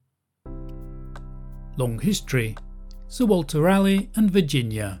Long History, Sir Walter Raleigh and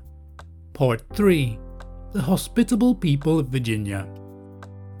Virginia. Part 3, The Hospitable People of Virginia.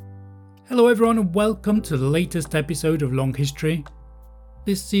 Hello everyone and welcome to the latest episode of Long History.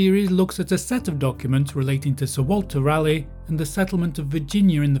 This series looks at a set of documents relating to Sir Walter Raleigh and the settlement of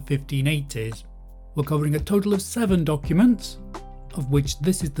Virginia in the 1580s. We're covering a total of 7 documents, of which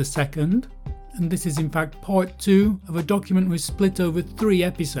this is the second, and this is in fact part 2 of a document we've split over 3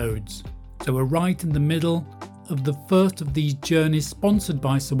 episodes. So we're right in the middle of the first of these journeys sponsored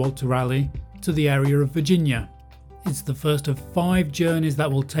by Sir Walter Raleigh to the area of Virginia. It's the first of 5 journeys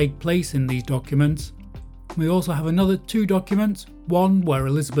that will take place in these documents. We also have another 2 documents, one where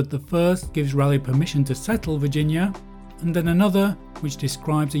Elizabeth I gives Raleigh permission to settle Virginia, and then another which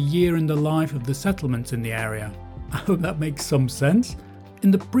describes a year in the life of the settlements in the area. I hope that makes some sense.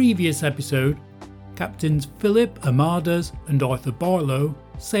 In the previous episode, Captains Philip Amadas and Arthur Barlow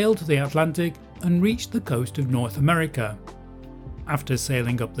sailed to the Atlantic and reached the coast of North America. After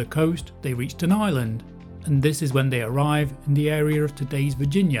sailing up the coast, they reached an island, and this is when they arrive in the area of today's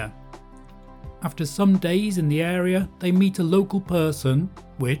Virginia. After some days in the area, they meet a local person,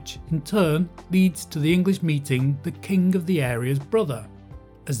 which, in turn, leads to the English meeting the king of the area's brother.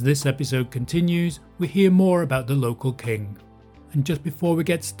 As this episode continues, we hear more about the local king. And just before we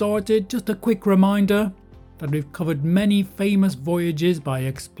get started, just a quick reminder that we've covered many famous voyages by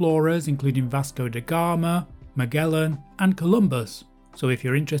explorers including Vasco da Gama, Magellan and Columbus. So if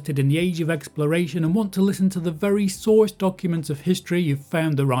you're interested in the age of exploration and want to listen to the very source documents of history, you've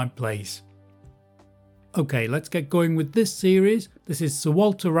found the right place. Okay, let's get going with this series. This is Sir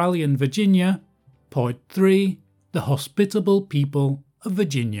Walter Raleigh and Virginia, Part 3, The Hospitable People of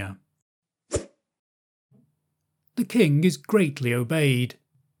Virginia. The king is greatly obeyed,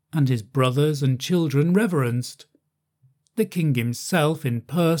 and his brothers and children reverenced. The king himself in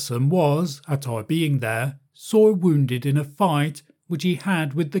person was, at our being there, sore wounded in a fight which he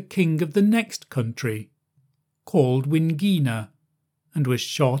had with the king of the next country, called Wingina, and was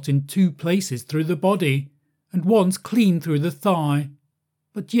shot in 2 places through the body, and once clean through the thigh,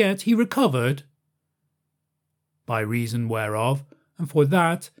 but yet he recovered. By reason whereof, and for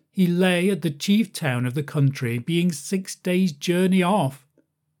that he lay at the chief town of the country, being 6 days' journey off,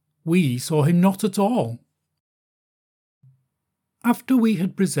 we saw him not at all. After we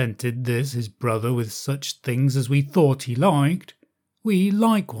had presented this his brother with such things as we thought he liked, we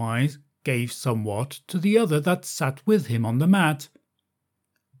likewise gave somewhat to the other that sat with him on the mat.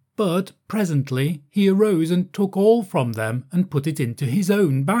 But presently he arose and took all from them and put it into his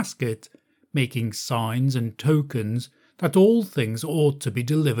own basket, making signs and tokens that all things ought to be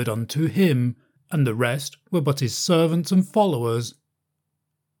delivered unto him, and the rest were but his servants and followers.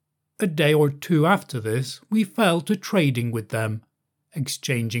 A day or 2 after this we fell to trading with them,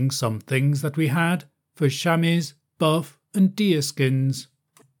 exchanging some things that we had for chamois, buff and deer skins.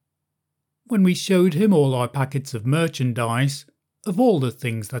 When we showed him all our packets of merchandise, of all the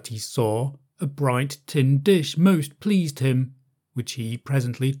things that he saw, a bright tin dish most pleased him, which he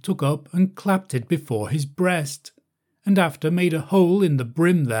presently took up and clapped it before his breast, and after made a hole in the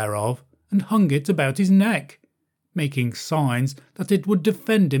brim thereof, and hung it about his neck, making signs that it would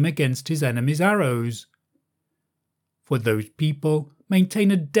defend him against his enemy's arrows. For those people maintain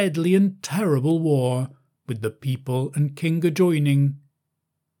a deadly and terrible war, with the people and king adjoining.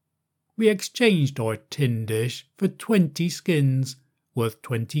 We exchanged our tin dish for 20 skins, worth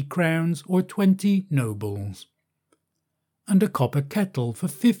 20 crowns or 20 nobles, and a copper kettle for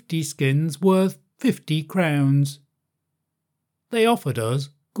 50 skins, worth 50 crowns. They offered us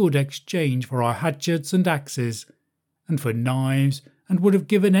good exchange for our hatchets and axes, and for knives, and would have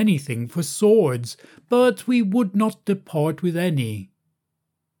given anything for swords, but we would not depart with any.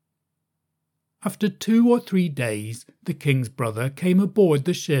 After 2 or 3 days, the king's brother came aboard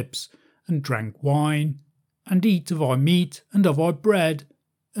the ships, and drank wine, and eat of our meat and of our bread,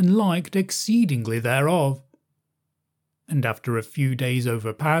 and liked exceedingly thereof. And after a few days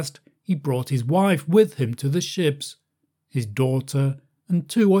overpast, he brought his wife with him to the ships, his daughter, and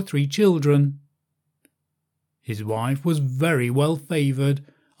 2 or 3 children. His wife was very well favoured,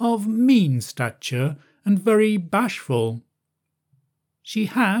 of mean stature, and very bashful. She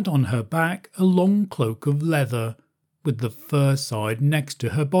had on her back a long cloak of leather, with the fur side next to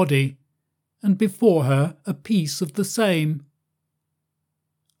her body, and before her a piece of the same.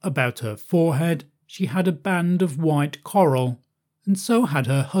 About her forehead she had a band of white coral, and so had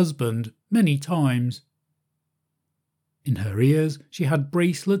her husband many times. In her ears she had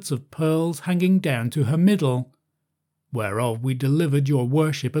bracelets of pearls hanging down to her middle, whereof we delivered your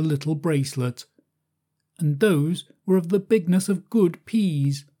worship a little bracelet, and those were of the bigness of good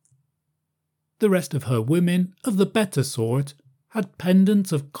peas. The rest of her women, of the better sort, had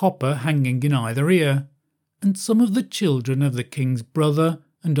pendants of copper hanging in either ear, and some of the children of the king's brother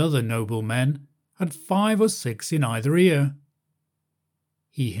and other noblemen had 5 or 6 in either ear.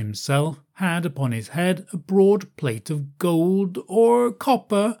 He himself had upon his head a broad plate of gold or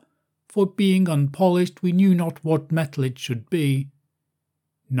copper, for being unpolished we knew not what metal it should be.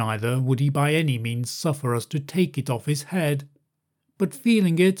 Neither would he by any means suffer us to take it off his head, but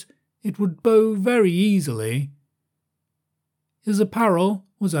feeling it would bow very easily. His apparel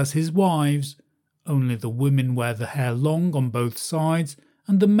was as his wives', only the women wear the hair long on both sides,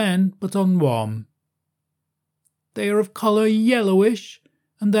 and the men but on one. They are of colour yellowish,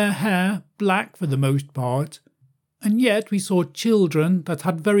 and their hair black for the most part, and yet we saw children that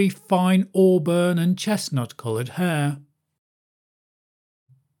had very fine auburn and chestnut-coloured hair.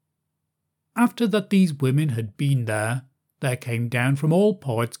 After that these women had been there came down from all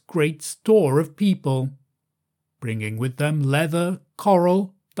parts great store of people, bringing with them leather,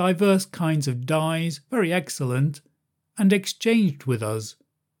 coral, divers kinds of dyes, very excellent, and exchanged with us.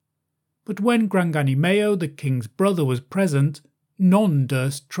 But when Granganimeo, the king's brother, was present, none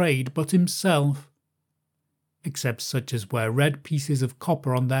durst trade but himself, except such as wear red pieces of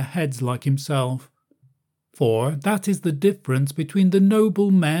copper on their heads like himself. For that is the difference between the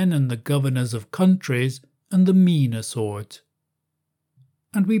noble men and the governors of countries and the meaner sort.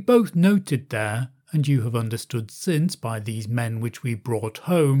 And we both noted there, and you have understood since by these men which we brought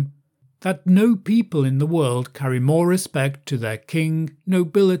home, that no people in the world carry more respect to their king,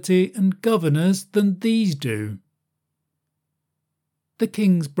 nobility, and governors than these do. The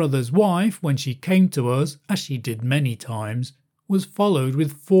king's brother's wife, when she came to us, as she did many times, was followed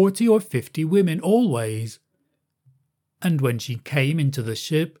with 40 or 50 women always. And when she came into the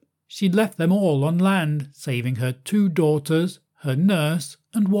ship, she left them all on land, saving her 2 daughters, her nurse,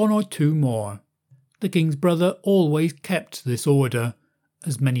 and 1 or 2 more. The king's brother always kept this order.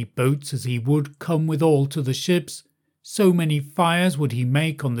 As many boats as he would come withal to the ships, so many fires would he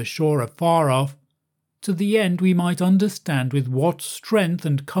make on the shore afar off, to the end we might understand with what strength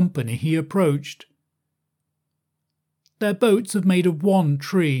and company he approached. Their boats are made of one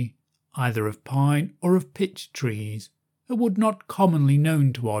tree, either of pine or of pitch trees, a wood not commonly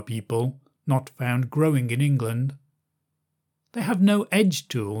known to our people, not found growing in England. They have no edge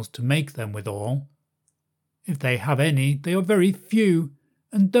tools to make them withal. If they have any, they are very few,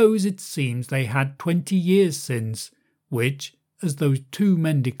 and those it seems they had 20 years since, which, as those 2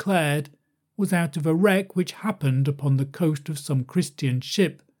 men declared, was out of a wreck which happened upon the coast of some Christian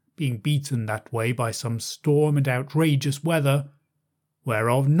ship, being beaten that way by some storm and outrageous weather,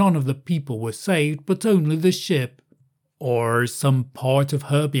 whereof none of the people were saved, but only the ship, or some part of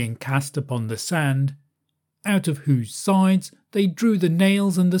her being cast upon the sand, out of whose sides they drew the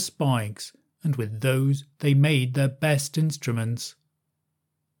nails and the spikes, and with those they made their best instruments.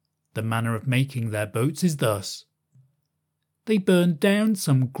 The manner of making their boats is thus. They burn down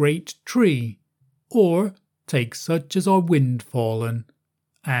some great tree, or take such as are wind-fallen,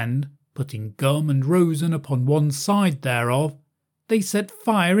 and, putting gum and rosin upon one side thereof, they set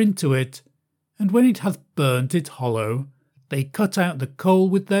fire into it, and when it hath burnt it hollow, they cut out the coal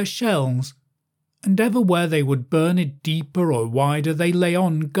with their shells, and ever where they would burn it deeper or wider they lay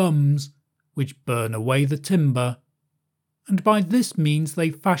on gums, which burn away the timber, and by this means they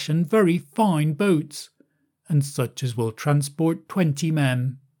fashion very fine boats, and such as will transport 20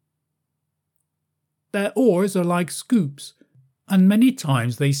 men. Their oars are like scoops, and many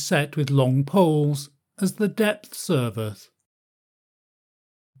times they set with long poles, as the depth serveth.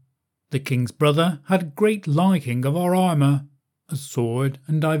 The king's brother had great liking of our armour, a sword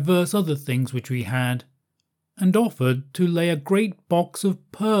and divers other things which we had, and offered to lay a great box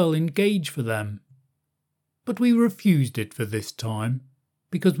of pearl in gage for them. But we refused it for this time,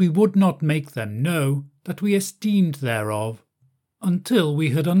 because we would not make them know that we esteemed thereof, until we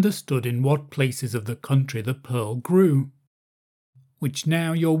had understood in what places of the country the pearl grew, which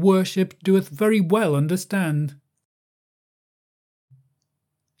now your worship doeth very well understand.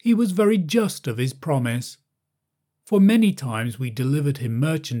 He was very just of his promise, for many times we delivered him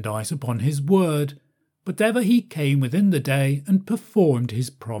merchandise upon his word, but ever he came within the day and performed his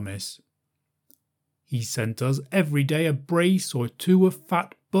promise. He sent us every day a brace or 2 of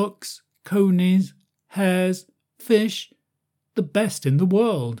fat bucks, conies, hares, fish, the best in the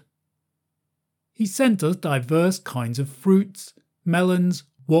world. He sent us divers kinds of fruits, melons,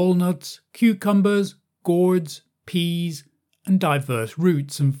 walnuts, cucumbers, gourds, peas, and divers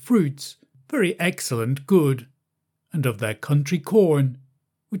roots and fruits, very excellent good, and of their country corn,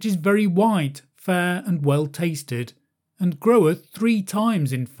 which is very white, fair, and well tasted, and groweth 3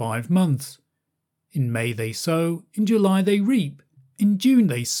 times in 5 months, In May they sow, in July they reap. In June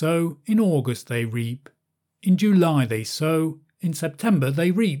they sow, in August they reap. In July they sow, in September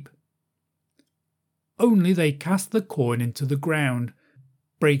they reap. Only they cast the corn into the ground,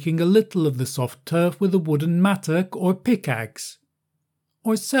 breaking a little of the soft turf with a wooden mattock or pickaxe.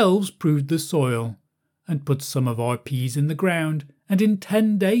 Ourselves proved the soil, and put some of our peas in the ground, and in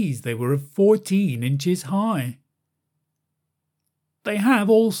 10 days they were of 14 inches high. They have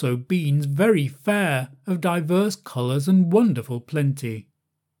also beans very fair, of diverse colours and wonderful plenty,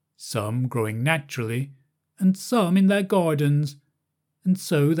 some growing naturally, and some in their gardens, and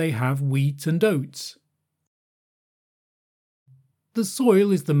so they have wheat and oats. The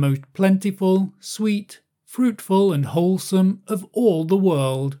soil is the most plentiful, sweet, fruitful and wholesome of all the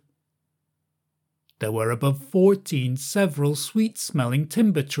world. There were above 14 several sweet-smelling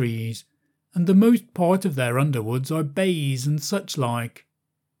timber trees, and the most part of their underwoods are bays and such like.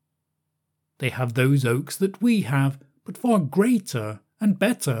 They have those oaks that we have, but far greater and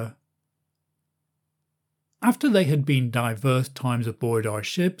better. After they had been divers times aboard our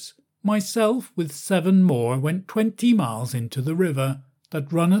ships, myself with 7 more went 20 miles into the river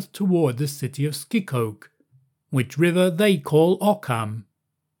that runneth toward the city of Skikoke, which river they call Ockham.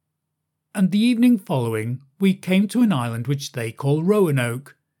 And the evening following we came to an island which they call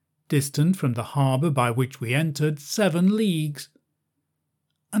Roanoke, distant from the harbour by which we entered 7 leagues.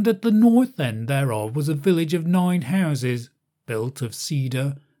 And at the north end thereof was a village of 9 houses, built of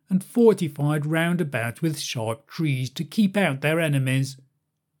cedar, and fortified round about with sharp trees to keep out their enemies,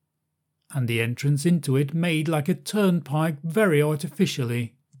 and the entrance into it made like a turnpike very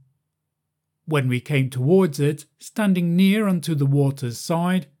artificially. When we came towards it, standing near unto the water's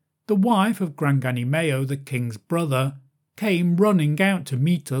side, the wife of Granganimeo the king's brother came running out to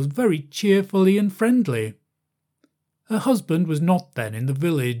meet us very cheerfully and friendly. Her husband was not then in the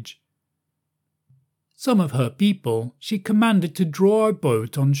village. Some of her people she commanded to draw our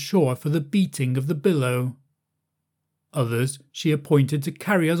boat on shore for the beating of the billow. Others she appointed to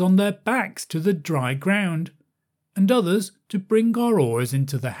carry us on their backs to the dry ground, and others to bring our oars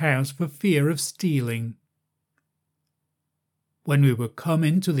into the house for fear of stealing. When we were come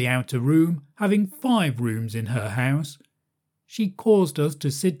into the outer room, having 5 rooms in her house, she caused us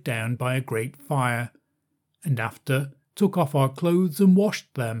to sit down by a great fire, and after took off our clothes and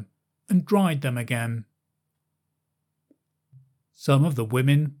washed them, and dried them again. Some of the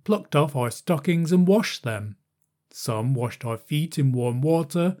women plucked off our stockings and washed them. Some washed our feet in warm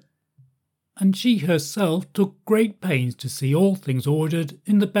water, and she herself took great pains to see all things ordered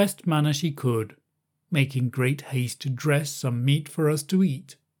in the best manner she could, making great haste to dress some meat for us to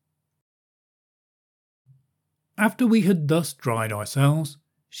eat. After we had thus dried ourselves,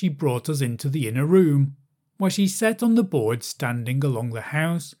 she brought us into the inner room, where she set on the board standing along the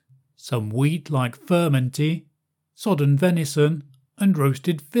house some wheat like fermenty, sodden venison, and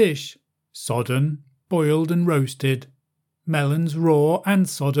roasted fish, sodden, boiled and roasted, melons raw and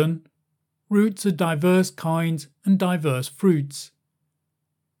sodden, roots of divers kinds and divers fruits.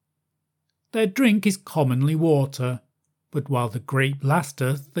 Their drink is commonly water, but while the grape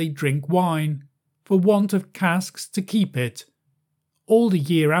lasteth they drink wine, for want of casks to keep it. All the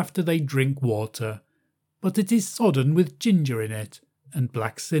year after they drink water, but it is sodden with ginger in it, and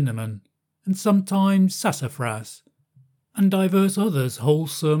black cinnamon, and sometimes sassafras, and divers others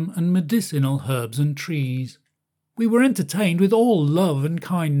wholesome and medicinal herbs and trees. We were entertained with all love and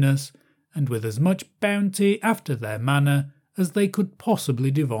kindness, and with as much bounty after their manner as they could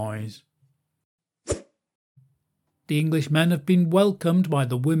possibly devise. The Englishmen have been welcomed by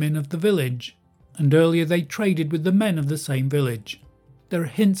the women of the village, and earlier they traded with the men of the same village. There are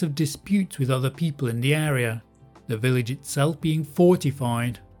hints of disputes with other people in the area, the village itself being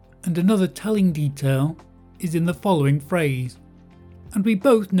fortified, and another telling detail is in the following phrase, and we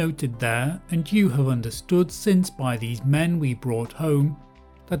both noted there, and you have understood since by these men we brought home,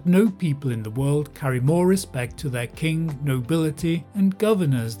 that no people in the world carry more respect to their king, nobility and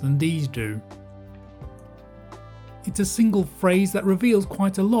governors than these do. It's a single phrase that reveals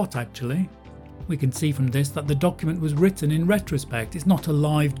quite a lot actually. We can see from this that the document was written in retrospect. It's not a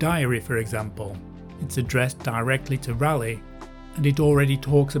live diary, for example. It's addressed directly to Raleigh, and it already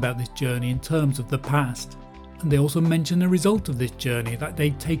talks about this journey in terms of the past. And they also mention the result of this journey, that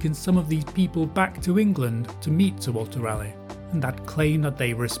they'd taken some of these people back to England to meet Sir Walter Raleigh. And that claim that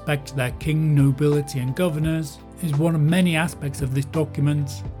they respect their king, nobility and governors is one of many aspects of this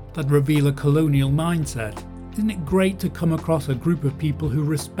document that reveal a colonial mindset. Isn't it great to come across a group of people who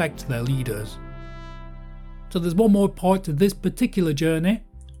respect their leaders? So there's one more part to this particular journey,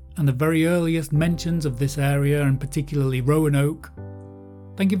 and the very earliest mentions of this area, and particularly Roanoke,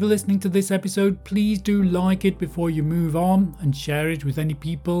 Thank you for listening to this episode. Please do like it before you move on and share it with any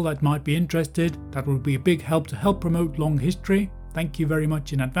people that might be interested. That will be a big help to help promote Long History. Thank you very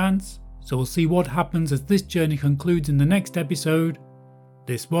much in advance. So we'll see what happens as this journey concludes in the next episode.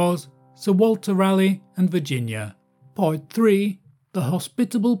 This was Sir Walter Raleigh and Virginia, Part 3, The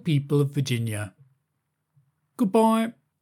Hospitable People of Virginia. Goodbye.